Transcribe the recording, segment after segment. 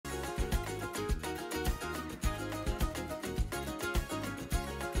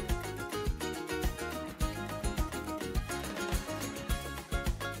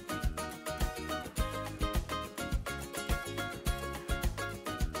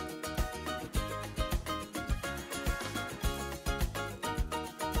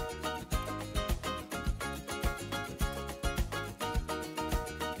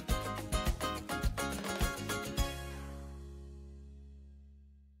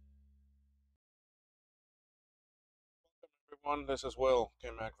Everyone, this is Will,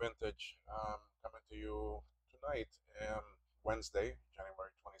 K-Mac Vintage, coming to you tonight, Wednesday, January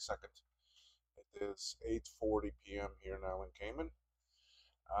 22nd. It is 8:40 p.m. here now in Cayman.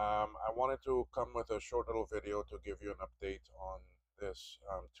 I wanted to come with a short little video to give you an update on this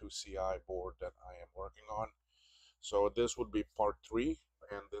 2CI board that I am working on. So this would be part 3,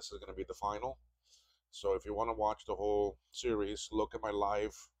 and this is going to be the final. So if you want to watch the whole series, look at my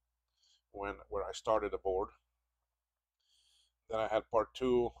live where I started the board. Then I had part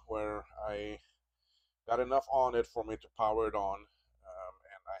 2 where I got enough on it for me to power it on,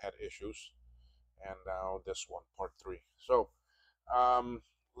 and I had issues. And now this one, part 3. So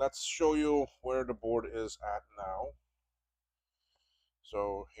let's show you where the board is at now.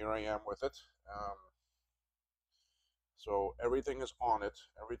 So here I am with it. So everything is on it.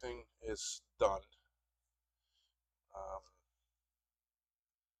 Everything is done. Um,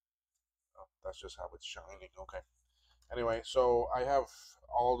 oh, that's just how it's shining. Okay. Anyway, so I have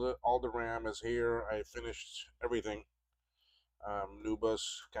all the RAM is here. I finished everything. New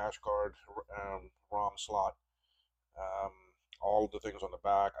bus, cache card, ROM slot, all the things on the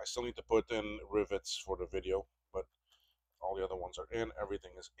back. I still need to put in rivets for the video, but all the other ones are in.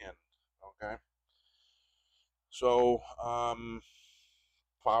 Everything is in. Okay. So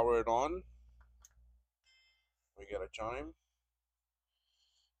power it on. We get a chime,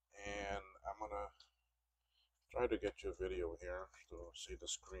 and I'm gonna try to get you a video here to see the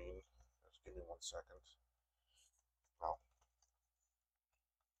screen. Just give me 1 second. Oh.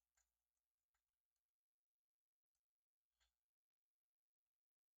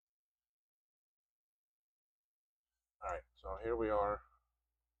 All right, so here we are.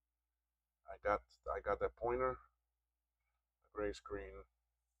 I got that pointer, the gray screen.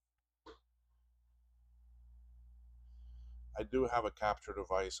 I do have a capture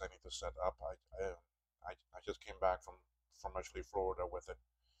device I need to set up. I just came back from actually Florida with it,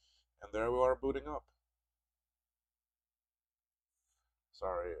 and there we are booting up.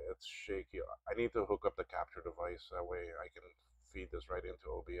 Sorry, it's shaky. I need to hook up the capture device, that way I can feed this right into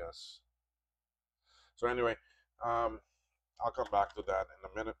OBS. So anyway, I'll come back to that in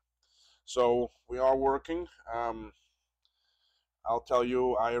a minute. So we are working. I'll tell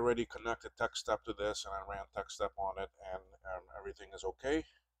you, I already connected TechStep to this, and I ran TechStep on it, and everything is okay.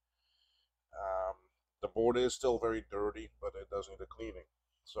 The board is still very dirty, but it does need a cleaning.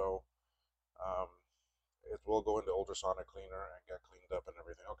 So it will go into ultrasonic cleaner and get cleaned up and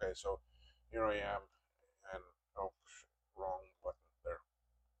everything. Okay, so here I am, and oh, wrong button there.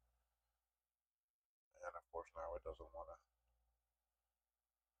 And of course now it doesn't want to.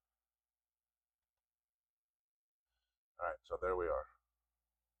 All right, so there we are.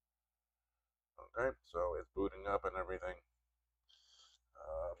 Okay, so it's booting up and everything.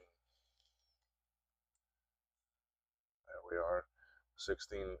 Um, there we are,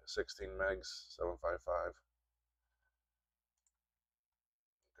 16 megs, 755.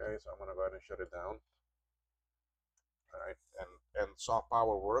 Okay, so I'm gonna go ahead and shut it down. All right, and soft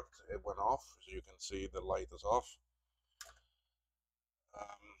power worked. It went off, so you can see the light is off.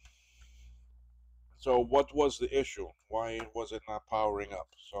 Um, so what was the issue? Why was it not powering up?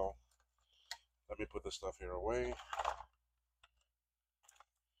 So let me put this stuff here away.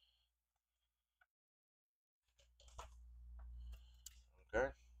 Okay,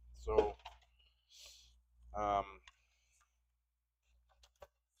 so um,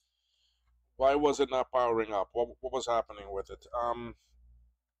 why was it not powering up? What was happening with it?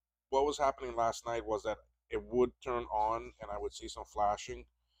 What was happening last night was that it would turn on, and I would see some flashing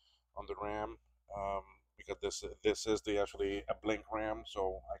on the RAM, because this is the actually a blink RAM,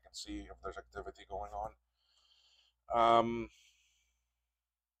 so I can see if there's activity going on.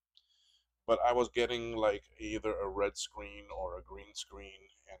 But I was getting like either a red screen or a green screen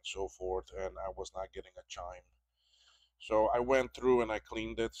and so forth, and I was not getting a chime. So I went through and I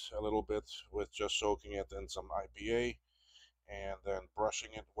cleaned it a little bit with just soaking it in some IPA and then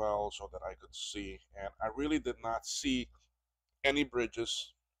brushing it well so that I could see. And I really did not see any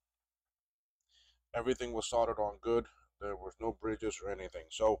bridges. Everything was soldered on good. There was no bridges or anything.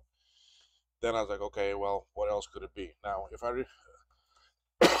 So then I was like, okay, well, what else could it be? Now, if I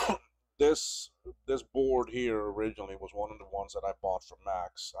this this board here originally was one of the ones that I bought from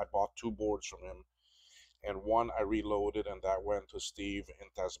Max. I bought 2 boards from him, and one I reloaded, and that went to Steve in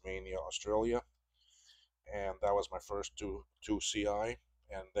Tasmania, Australia, and that was my first two CI.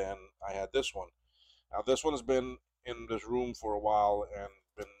 And then I had this one. Now this one has been in this room for a while and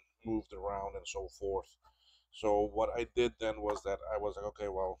been moved around and so forth. So what I did then was that I was like, okay,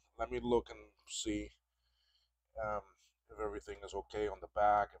 well, let me look and see um, if everything is okay on the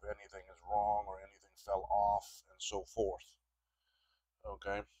back, if anything is wrong or anything fell off and so forth.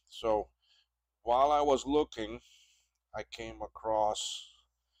 Okay, so while I was looking, I came across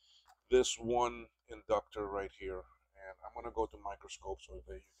this one inductor right here, and I'm gonna go to microscope so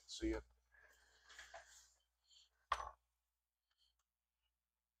that you can see it.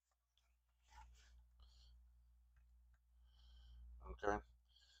 Okay,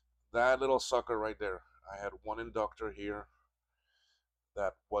 that little sucker right there. I had one inductor here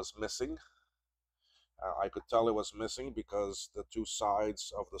that was missing. I could tell it was missing because the two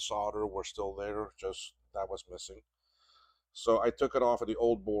sides of the solder were still there, just that was missing. So I took it off of the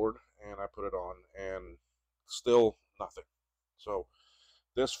old board and I put it on, and still nothing. So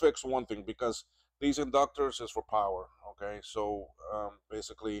this fixed one thing because these inductors is for power. Okay, so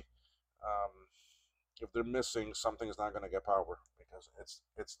basically, um, if they're missing, something's not going to get power because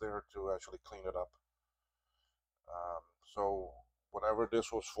it's there to actually clean it up. So whatever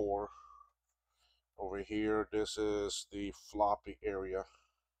this was for, over here, this is the floppy area,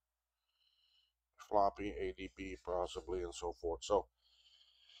 floppy ADB possibly, and so forth.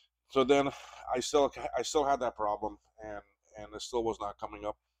 So then I still had that problem, and it still was not coming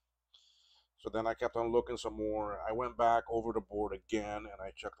up. So then I kept on looking some more. I went back over the board again and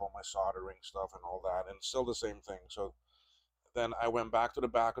I checked all my soldering stuff and all that, and still the same thing. So then I went back to the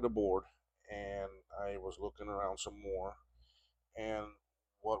back of the board and I was looking around some more. And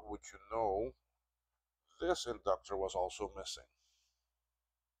what would you know? This inductor was also missing.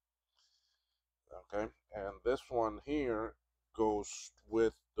 Okay, and this one here goes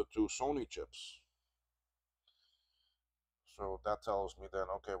with the two Sony chips. So that tells me then,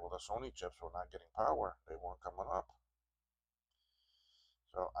 okay, well, the Sony chips were not getting power. They weren't coming up.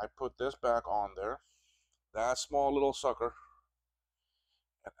 So I put this back on there, that small little sucker,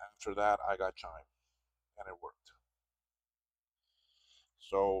 and after that, I got chime, and it worked.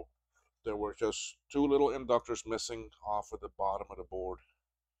 So there were just two little inductors missing off of the bottom of the board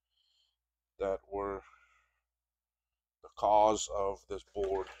that were the cause of this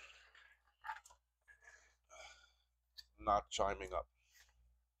board not chiming up.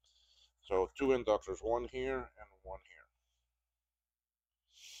 So two inductors, one here and one here.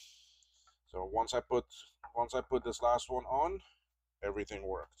 So once I put this last one on, everything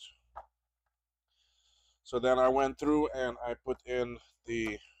worked. So then I went through and I put in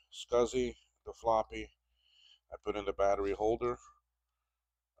the SCSI, the floppy. I put in the battery holder.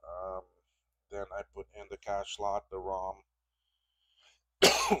 Um, then I put in the cache slot, the ROM.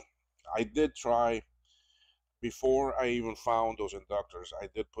 I did try before I even found those inductors. I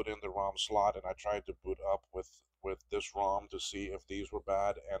did put in the ROM slot and I tried to boot up with this ROM to see if these were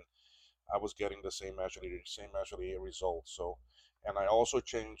bad, and I was getting the same actually result. So, and I also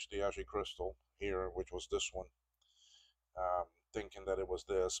changed the IIci crystal here, which was this one, thinking that it was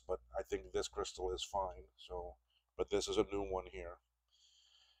this, but I think this crystal is fine. So, but this is a new one here.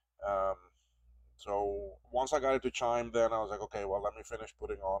 Um, so once I got it to chime, then I was like, okay, well, let me finish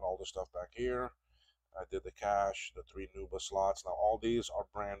putting on all the stuff back here. I did the cache, the three Nuba slots. Now all these are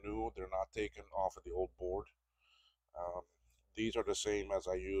brand new; they're not taken off of the old board. Um, these are the same as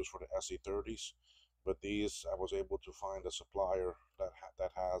I use for the SE30s, but these I was able to find a supplier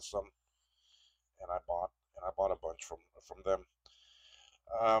that has some, and I bought a bunch from them.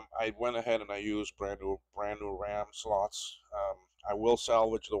 I went ahead and I used brand new RAM slots. I will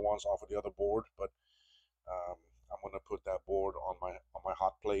salvage the ones off of the other board, but um, I'm gonna put that board on my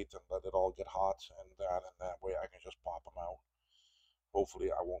hot plate and let it all get hot, and that way I can just pop them out.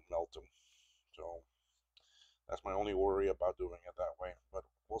 Hopefully I won't melt them. So that's my only worry about doing it that way, but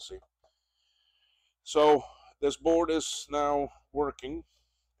we'll see. So this board is now working.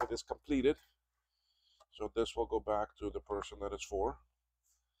 It is completed. So this will go back to the person that it's for,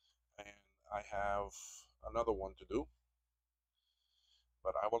 and I have another one to do,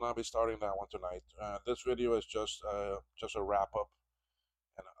 but I will not be starting that one tonight. This video is just a wrap up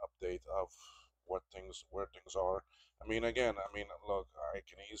and an update of where things are. Again, look, I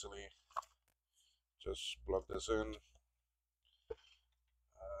can easily just plug this in,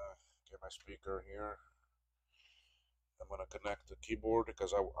 get my speaker here. I'm gonna connect the keyboard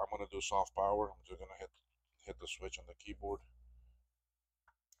because I'm gonna do soft power. I'm just gonna hit the switch on the keyboard.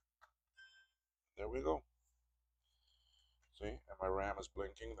 There we go. See, and my RAM is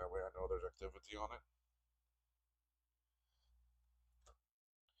blinking. That way I know there's activity on it.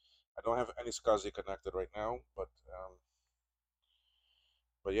 I don't have any SCSI connected right now, but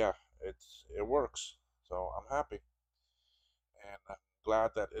yeah, it works. So I'm happy, and I'm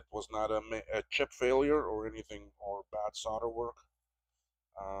glad that it was not a chip failure or anything or bad solder work.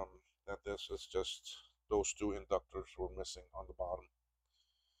 Um, that this is just those two inductors were missing on the bottom,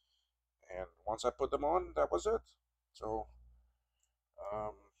 and once I put them on, that was it. So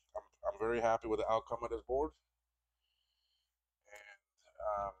Um, I'm very happy with the outcome of this board,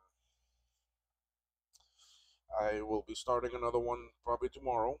 and I will be starting another one probably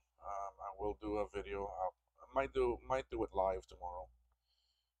tomorrow. I will do a video. I might do it live tomorrow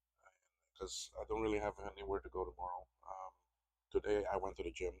because I don't really have anywhere to go tomorrow. Today I went to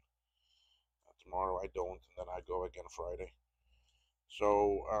the gym. Tomorrow I don't, and then I go again Friday.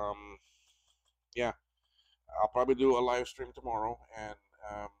 So yeah, I'll probably do a live stream tomorrow, and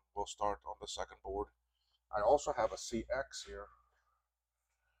we'll start on the second board. I also have a CX here.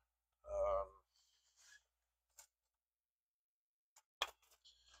 Um,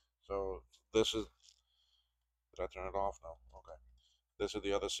 so this is. Did I turn it off now? Okay. This is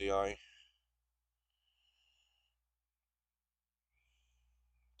the other CI.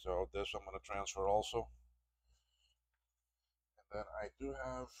 So this I'm going to transfer also. And then I do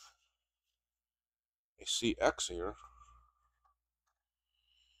have a CX here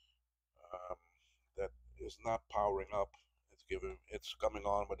um, that is not powering up. It's coming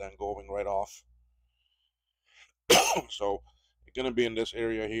on, but then going right off. So it's going to be in this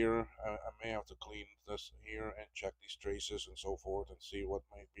area here. I may have to clean this here and check these traces and so forth and see what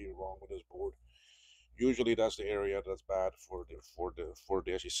might be wrong with this board. Usually that's the area that's bad for the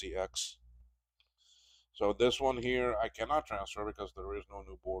IIci. So this one here I cannot transfer because there is no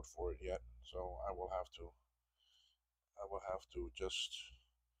new board for it yet. So I will have to just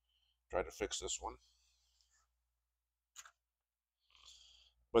try to fix this one.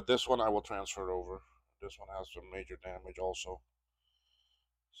 But this one I will transfer over. This one has some major damage also.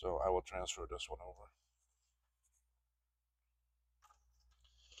 So I will transfer this one over.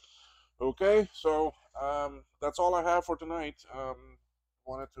 Okay, so that's all I have for tonight.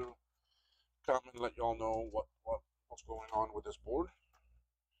 Wanted to come and let y'all know what's going on with this board.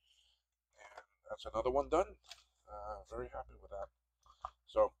 And that's another one done. Very happy with that.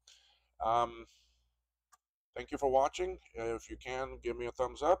 So um, thank you for watching. If you can, give me a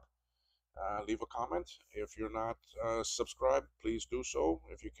thumbs up. Leave a comment. If you're not subscribed, please do so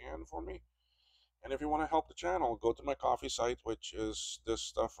if you can for me. And if you want to help the channel, go to my coffee site, which is this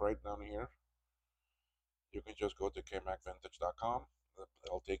stuff right down here. You can just go to kmacvintage.com.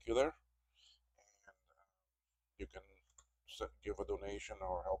 It'll take you there. And you can give a donation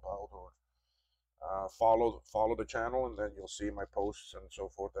or help out or follow the channel, and then you'll see my posts and so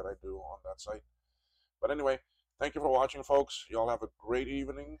forth that I do on that site. But anyway, thank you for watching, folks. Y'all have a great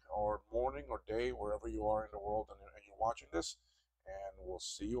evening or morning or day wherever you are in the world and you're watching this, and we'll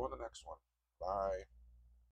see you on the next one. Bye.